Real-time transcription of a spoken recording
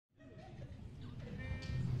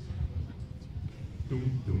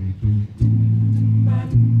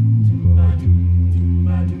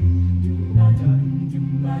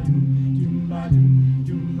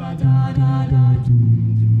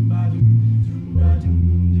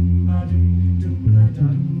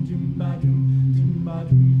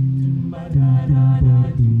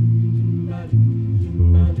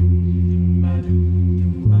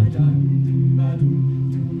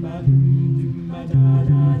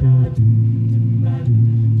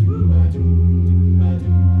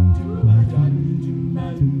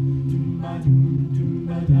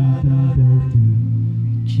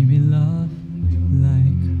Give me love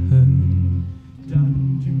like her.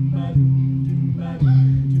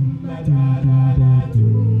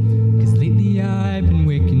 'Cause lately I've been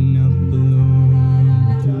waking up alone.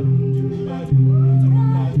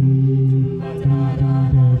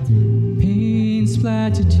 Pain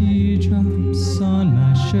splattered teardrops on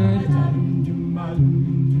my shirt.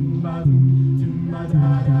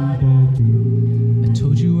 I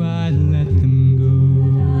told you I'd let them go.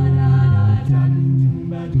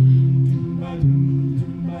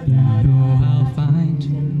 I'll find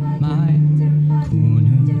my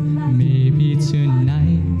corner. Maybe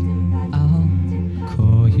tonight I'll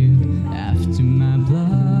call you after my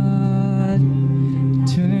blood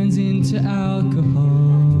turns into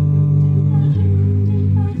alcohol.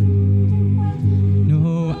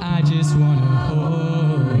 No, I just wanna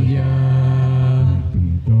hold ya.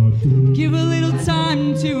 Give a little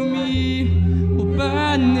time to me. We'll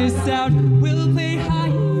burn this out. We'll play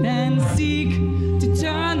hide and seek.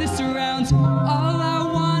 Turn this around. All I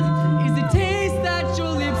want is the taste that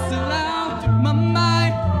your lips allow. My,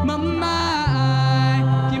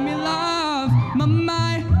 give me love. My,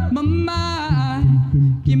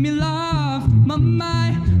 give me love.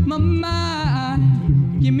 My,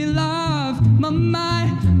 give me love. My,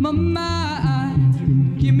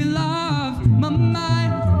 give me love. My,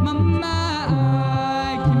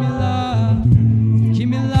 give me love. Give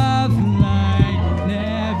me love like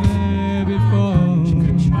never before.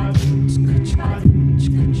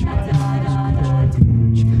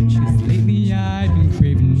 'Cause lately I've been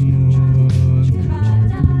craving more.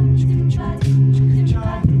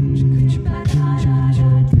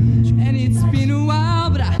 And it's been a while,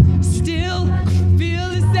 but I still feel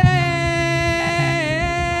the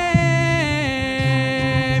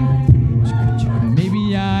same.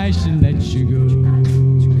 Maybe I should let you go.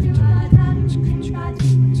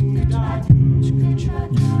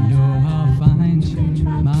 You know I'll find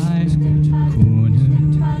my corner.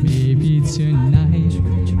 Maybe tonight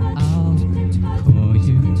I'll call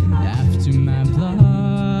you after my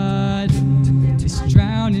blood is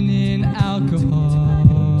drowning in alcohol.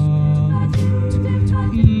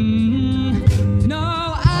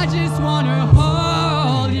 No, I just wanna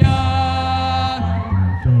hold ya.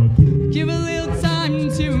 Give a little time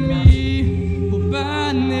to me. We'll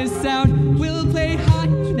burn this out. We'll play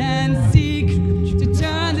hide and seek to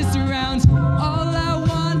turn this around. All I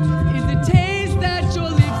want is the taste that your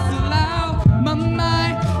lips allow. My,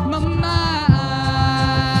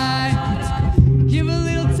 give a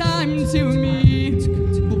little time to me.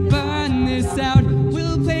 We'll burn this out.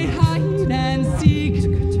 We'll play hide and seek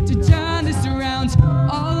to turn this around.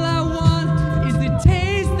 All I want is the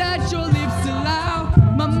taste that your lips allow.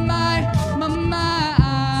 My,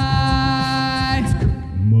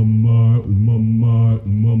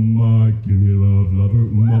 give me love, lover.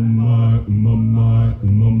 Give me love,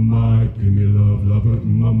 lover. Give me love, lover.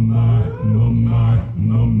 Give me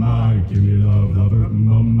love, lover. Give me love, lover. Give me love, lover.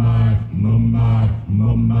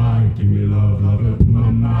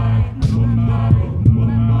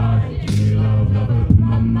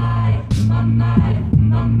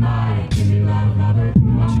 Give me love,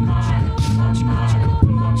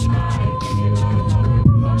 lover.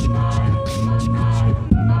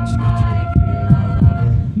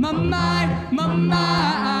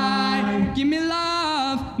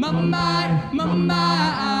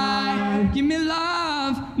 give me love, give me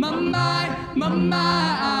love,